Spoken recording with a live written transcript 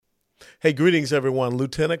Hey, greetings, everyone.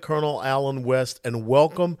 Lieutenant Colonel Alan West, and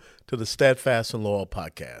welcome to the Steadfast and Loyal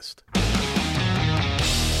podcast.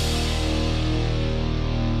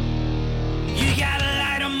 You gotta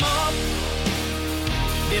light them up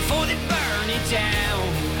before they burn it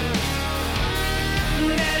down.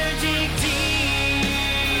 Better dig deep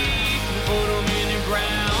and put them in the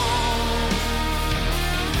ground.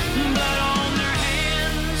 Blood on their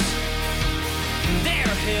hands, they're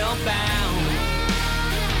hellbound.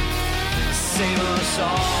 Save us all.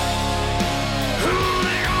 Ooh,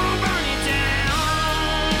 they're gonna burn it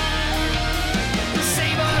down.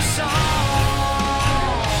 Save us all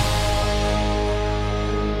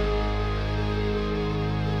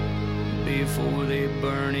before they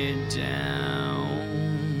burn it down.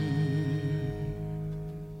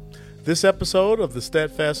 This episode of the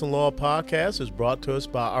Steadfast and Loyal podcast is brought to us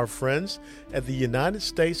by our friends at the United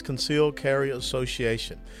States Concealed Carry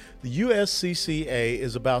Association. The USCCA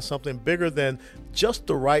is about something bigger than just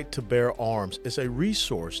the right to bear arms. It's a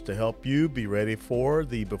resource to help you be ready for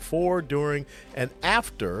the before, during, and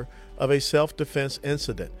after of a self-defense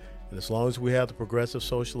incident. And as long as we have the progressive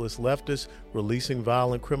socialist leftists releasing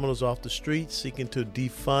violent criminals off the streets, seeking to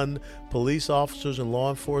defund police officers and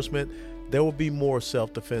law enforcement, there will be more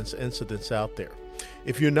self-defense incidents out there.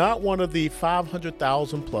 If you're not one of the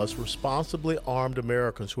 500,000 plus responsibly armed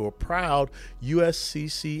Americans who are proud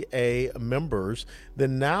USCCA members,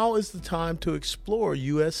 then now is the time to explore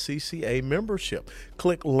USCCA membership.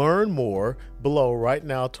 Click Learn More below right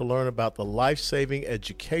now to learn about the life-saving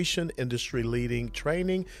education, industry-leading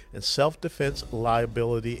training, and self-defense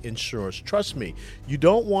liability insurance. Trust me, you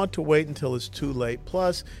don't want to wait until it's too late.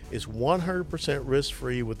 Plus, it's 100%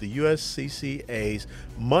 risk-free with the USCCA's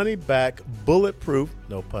money-back, bulletproof,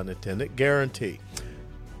 no pun intended, guarantee.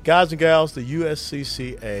 Guys and gals, the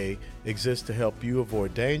USCCA exists to help you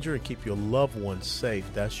avoid danger and keep your loved ones safe.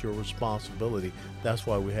 That's your responsibility. That's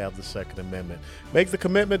why we have the Second Amendment. Make the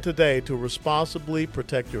commitment today to responsibly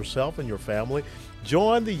protect yourself and your family.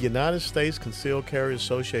 Join the United States Concealed Carry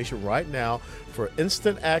Association right now for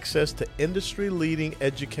instant access to industry-leading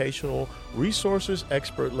educational resources,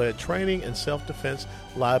 expert-led training, and self-defense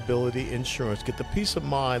liability insurance. Get the peace of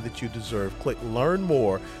mind that you deserve. Click Learn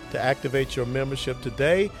More to activate your membership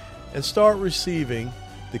today and start receiving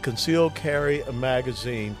the Concealed Carry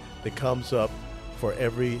magazine that comes up for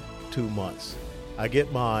every 2 months. I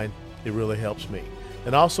get mine. It really helps me.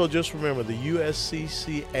 And also just remember, the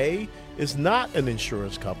USCCA is not an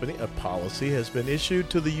insurance company. A policy has been issued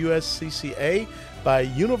to the USCCA by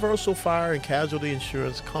Universal Fire and Casualty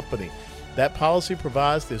Insurance Company. That policy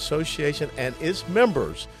provides the association and its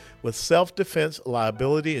members with self-defense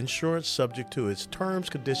liability insurance subject to its terms,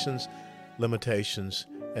 conditions, limitations,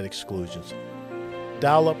 and exclusions.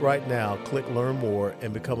 Dial up right now, click Learn More,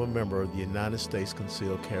 and become a member of the United States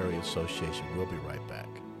Concealed Carry Association. We'll be right back.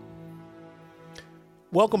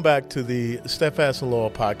 Welcome back to the Steadfast and Loyal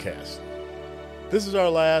podcast. This is our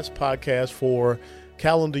last podcast for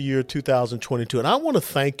calendar year 2022, and I want to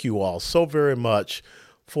thank you all so very much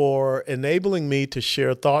for enabling me to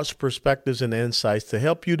share thoughts, perspectives, and insights to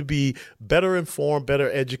help you to be better informed,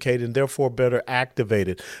 better educated, and therefore better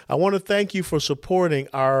activated. I want to thank you for supporting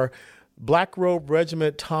our Black Robe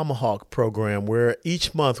Regiment Tomahawk program, where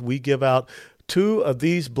each month we give out 2 of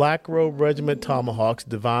these Black Robe Regiment Tomahawks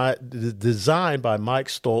designed by Mike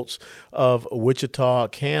Stoltz of Wichita,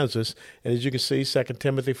 Kansas. And as you can see, 2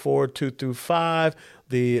 Timothy 4, 2-5,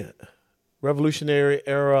 the Revolutionary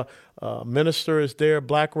Era minister is there,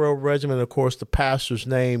 Black Robe Regiment. Of course, the pastor's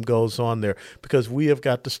name goes on there because we have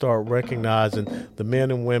got to start recognizing the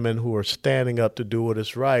men and women who are standing up to do what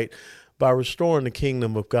is right by restoring the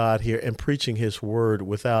kingdom of God here and preaching his word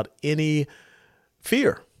without any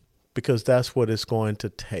fear, because that's what it's going to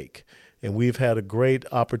take. And we've had a great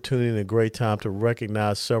opportunity and a great time to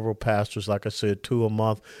recognize several pastors, like I said, 2 a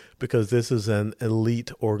month, because this is an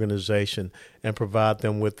elite organization, and provide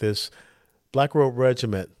them with this Black Robe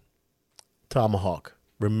Regiment Tomahawk,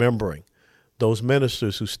 remembering those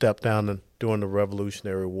ministers who stepped down during the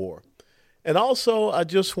Revolutionary War. And also, I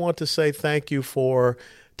just want to say thank you for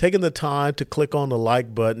taking the time to click on the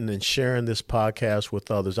like button and sharing this podcast with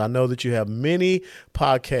others. I know that you have many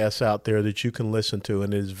podcasts out there that you can listen to,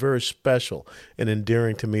 and it is very special and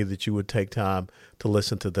endearing to me that you would take time to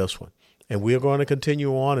listen to this one. And we are going to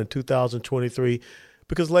continue on in 2023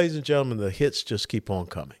 because, ladies and gentlemen, the hits just keep on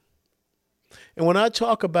coming. And when I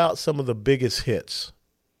talk about some of the biggest hits,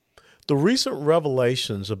 the recent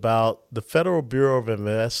revelations about the Federal Bureau of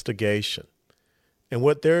Investigation and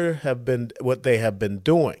what they have been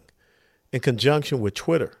doing in conjunction with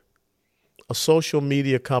Twitter, a social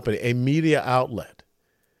media company, a media outlet,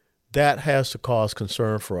 that has to cause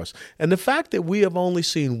concern for us. And the fact that we have only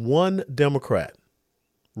seen one Democrat,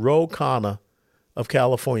 Ro Khanna of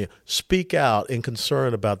California, speak out in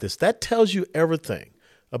concern about this, that tells you everything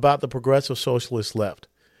about the progressive socialist left.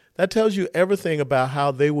 That tells you everything about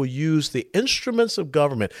how they will use the instruments of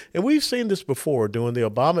government. And we've seen this before during the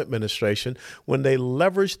Obama administration when they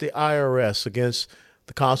leveraged the IRS against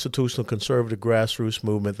the constitutional conservative grassroots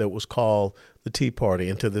movement that was called the Tea Party.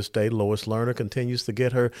 And to this day, Lois Lerner continues to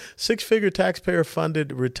get her six-figure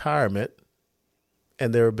taxpayer-funded retirement,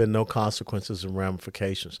 and there have been no consequences and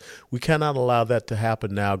ramifications. We cannot allow that to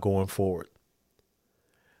happen now going forward.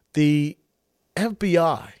 The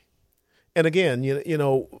FBI, and again, you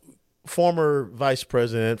know, former vice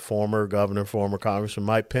president, former governor, former Congressman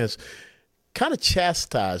Mike Pence kind of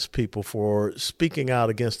chastised people for speaking out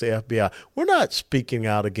against the FBI. We're not speaking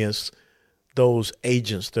out against those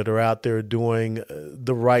agents that are out there doing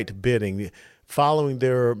the right bidding, following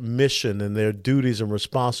their mission and their duties and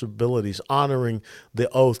responsibilities, honoring the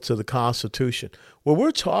oath to the Constitution. What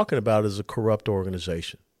we're talking about is a corrupt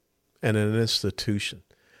organization and an institution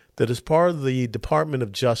that is part of the Department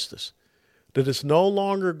of Justice, that is no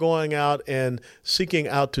longer going out and seeking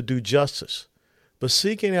out to do justice, but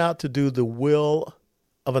seeking out to do the will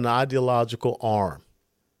of an ideological arm,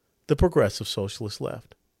 the progressive socialist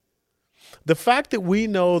left. The fact that we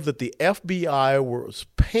know that the FBI was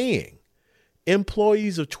paying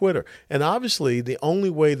employees of Twitter, and obviously the only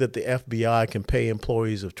way that the FBI can pay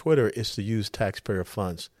employees of Twitter is to use taxpayer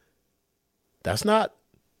funds. That's not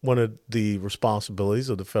one of the responsibilities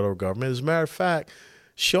of the federal government. As a matter of fact,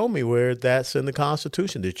 show me where that's in the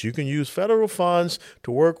Constitution, that you can use federal funds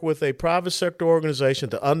to work with a private sector organization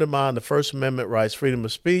to undermine the First Amendment rights, freedom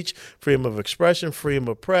of speech, freedom of expression, freedom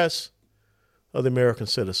of press of the American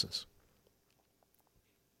citizens.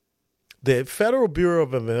 The Federal Bureau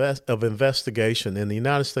of Investigation in the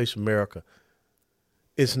United States of America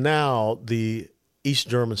is now the East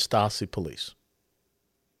German Stasi police.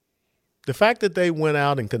 The fact that they went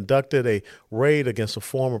out and conducted a raid against a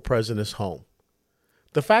former president's home,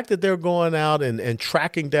 the fact that they're going out and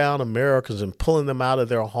tracking down Americans and pulling them out of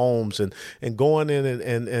their homes and going in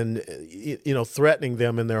and you know, threatening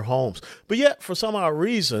them in their homes. But yet, for some odd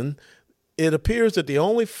reason, it appears that the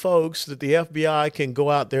only folks that the FBI can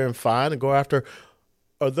go out there and find and go after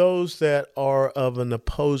are those that are of an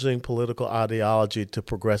opposing political ideology to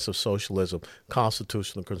progressive socialism,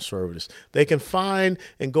 constitutional conservatives. They can find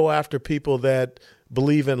and go after people that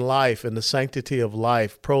believe in life and the sanctity of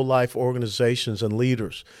life, pro-life organizations and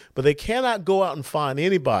leaders. But they cannot go out and find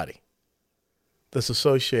anybody that's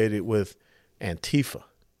associated with Antifa.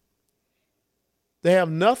 They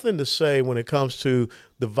have nothing to say when it comes to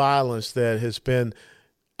the violence that has been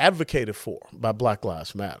advocated for by Black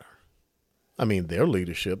Lives Matter. I mean, their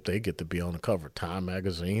leadership, they get to be on the cover of Time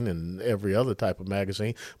magazine and every other type of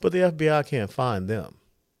magazine, but the FBI can't find them.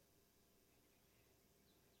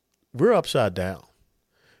 We're upside down.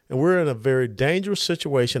 And we're in a very dangerous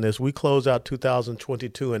situation as we close out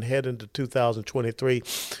 2022 and head into 2023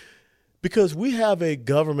 because we have a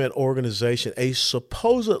government organization, a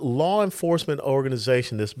supposed law enforcement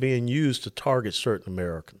organization that's being used to target certain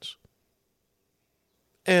Americans.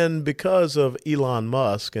 And because of Elon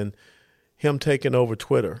Musk and him taking over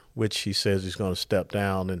Twitter, which he says he's going to step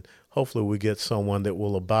down, and hopefully we get someone that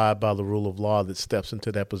will abide by the rule of law that steps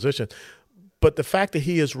into that position. But the fact that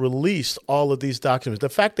he has released all of these documents, the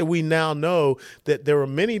fact that we now know that there are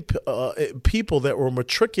many people that were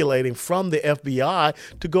matriculating from the FBI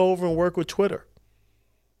to go over and work with Twitter,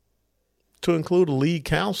 to include a lead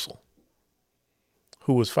counsel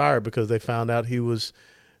who was fired because they found out he was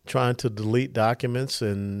trying to delete documents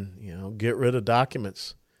and, you know, get rid of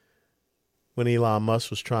documents when Elon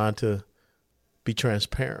Musk was trying to be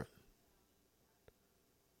transparent.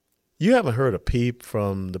 You haven't heard a peep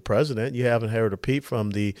from the president. You haven't heard a peep from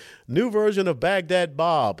the new version of Baghdad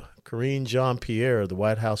Bob, Karine Jean-Pierre, the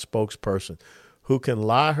White House spokesperson, who can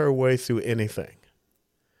lie her way through anything.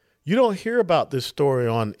 You don't hear about this story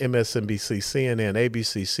on MSNBC, CNN,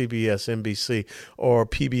 ABC, CBS, NBC, or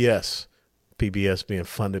PBS. PBS being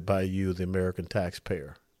funded by you, the American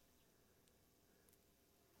taxpayer.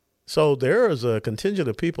 So there is a contingent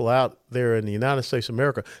of people out there in the United States of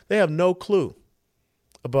America. They have no clue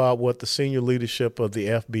about what the senior leadership of the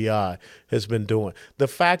FBI has been doing. The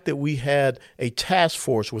fact that we had a task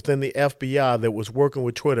force within the FBI that was working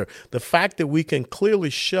with Twitter, the fact that we can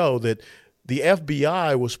clearly show that the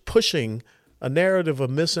FBI was pushing a narrative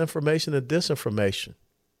of misinformation and disinformation.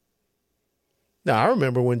 Now, I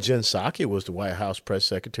remember when Jen Psaki was the White House press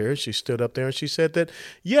secretary, she stood up there and she said that,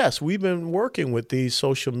 yes, we've been working with these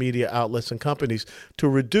social media outlets and companies to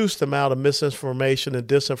reduce the amount of misinformation and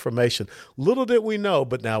disinformation. Little did we know,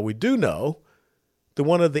 but now we do know that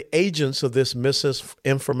one of the agents of this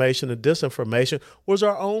misinformation and disinformation was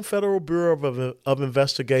our own Federal Bureau of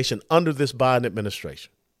Investigation under this Biden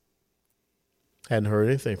administration. Hadn't heard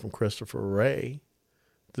anything from Christopher Wray,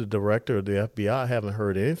 the director of the FBI. Haven't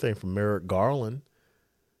heard anything from Merrick Garland,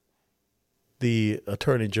 the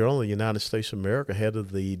Attorney General of the United States of America, head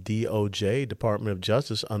of the DOJ, Department of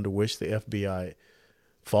Justice, under which the FBI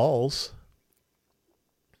falls.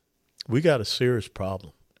 We got a serious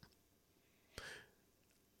problem.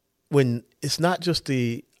 When it's not just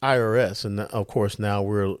the IRS, and of course now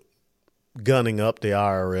we're gunning up the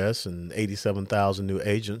IRS and 87,000 new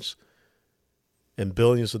agents and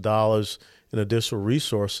billions of dollars in additional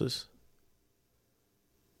resources.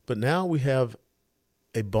 But now we have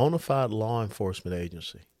a bona fide law enforcement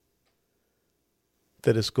agency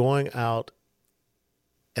that is going out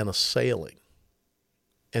and assailing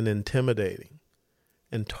and intimidating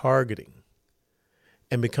and targeting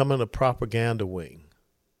and becoming a propaganda wing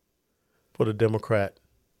for the Democrat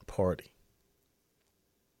Party.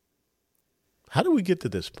 How do we get to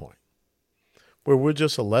this point where we're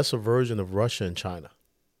just a lesser version of Russia and China?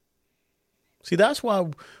 See, that's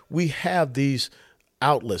why we have these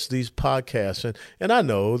outlets, these podcasts. And I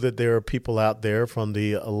know that there are people out there from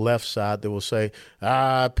the left side that will say,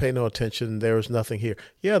 pay no attention, there is nothing here.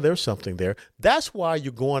 Yeah, there's something there. That's why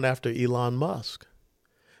you're going after Elon Musk.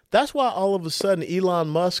 That's why all of a sudden Elon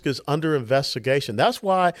Musk is under investigation. That's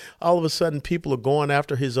why all of a sudden people are going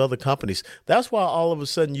after his other companies. That's why all of a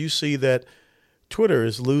sudden you see that Twitter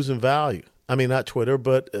is losing value. I mean, not Twitter,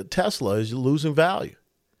 but Tesla is losing value.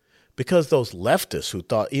 Because those leftists who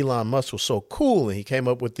thought Elon Musk was so cool and he came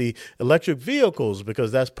up with the electric vehicles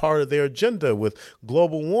because that's part of their agenda with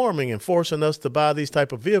global warming and forcing us to buy these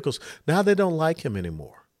type of vehicles, now they don't like him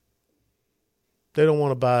anymore. They don't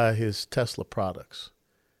want to buy his Tesla products.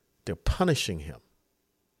 They're punishing him.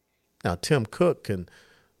 Now, Tim Cook can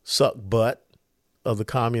suck butt of the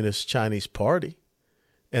Communist Chinese Party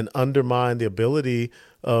and undermine the ability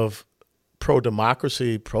of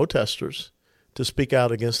pro-democracy protesters to speak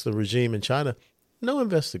out against the regime in China. No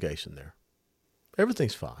investigation there.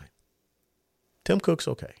 Everything's fine. Tim Cook's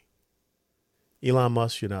okay. Elon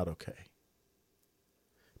Musk, you're not okay.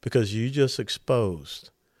 Because you just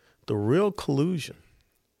exposed the real collusion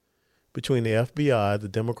between the FBI, the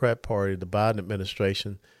Democrat Party, the Biden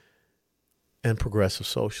administration, and progressive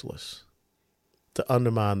socialists to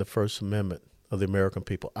undermine the First Amendment of the American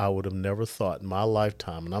people. I would have never thought in my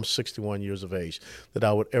lifetime, and I'm 61 years of age, that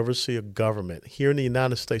I would ever see a government here in the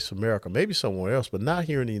United States of America, maybe somewhere else, but not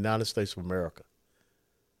here in the United States of America,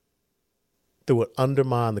 that would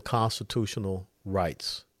undermine the constitutional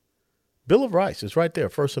rights. Bill of Rights is right there,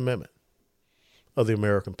 First Amendment of the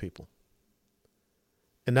American people.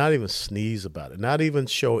 And not even sneeze about it, not even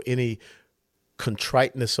show any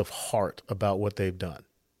contriteness of heart about what they've done.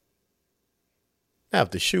 Now,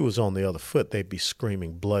 if the shoe was on the other foot, they'd be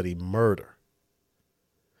screaming bloody murder.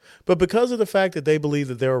 But because of the fact that they believe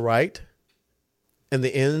that they're right and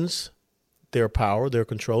the ends, their power, their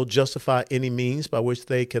control, justify any means by which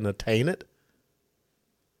they can attain it,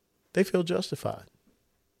 they feel justified.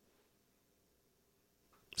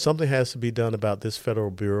 Something has to be done about this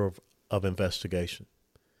Federal Bureau of Investigation.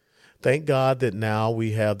 Thank God that now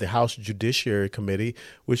we have the House Judiciary Committee,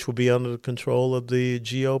 which will be under the control of the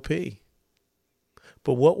GOP.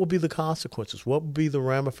 But what will be the consequences? What will be the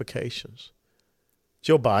ramifications?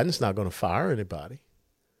 Joe Biden's not going to fire anybody.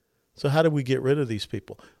 So how do we get rid of these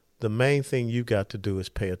people? The main thing you got to do is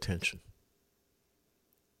pay attention.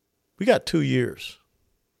 We got 2 years,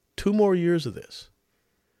 2 more years of this.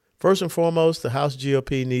 First and foremost, the House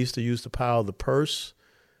GOP needs to use the power of the purse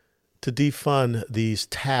to defund these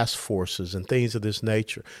task forces and things of this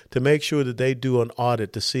nature, to make sure that they do an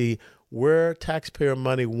audit to see where taxpayer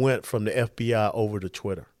money went from the FBI over to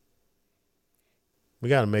Twitter. We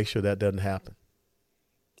got to make sure that doesn't happen.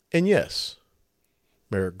 And yes,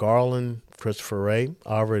 Merrick Garland, Christopher Wray,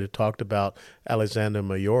 I already talked about Alexander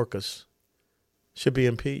Mayorkas, should be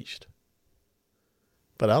impeached.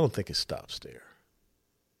 But I don't think it stops there.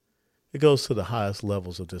 It goes to the highest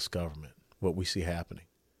levels of this government, what we see happening.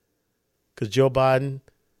 Because Joe Biden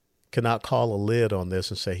cannot call a lid on this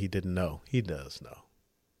and say he didn't know. He does know.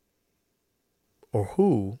 Or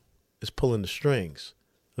who is pulling the strings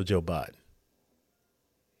of Joe Biden?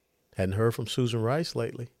 Hadn't heard from Susan Rice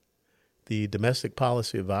lately, the domestic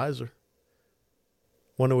policy advisor.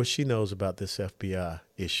 Wonder what she knows about this FBI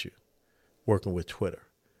issue, working with Twitter.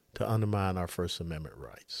 to undermine our First Amendment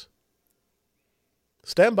rights.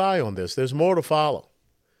 Stand by on this. There's more to follow.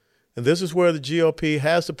 And this is where the GOP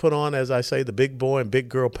has to put on, as I say, the big boy and big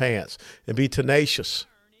girl pants and be tenacious.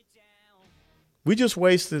 We just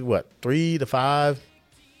wasted, $3 to $5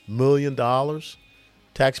 million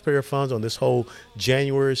taxpayer funds on this whole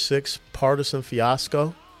January 6th partisan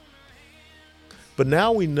fiasco. But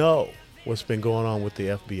now we know what's been going on with the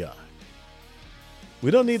FBI.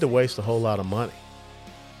 We don't need to waste a whole lot of money.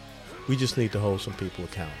 We just need to hold some people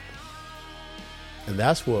accountable. And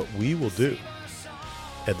that's what we will do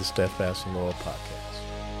at the Steadfast and Loyal Podcast.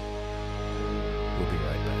 We'll be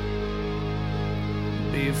right back.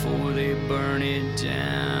 Before they burn it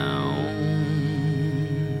down.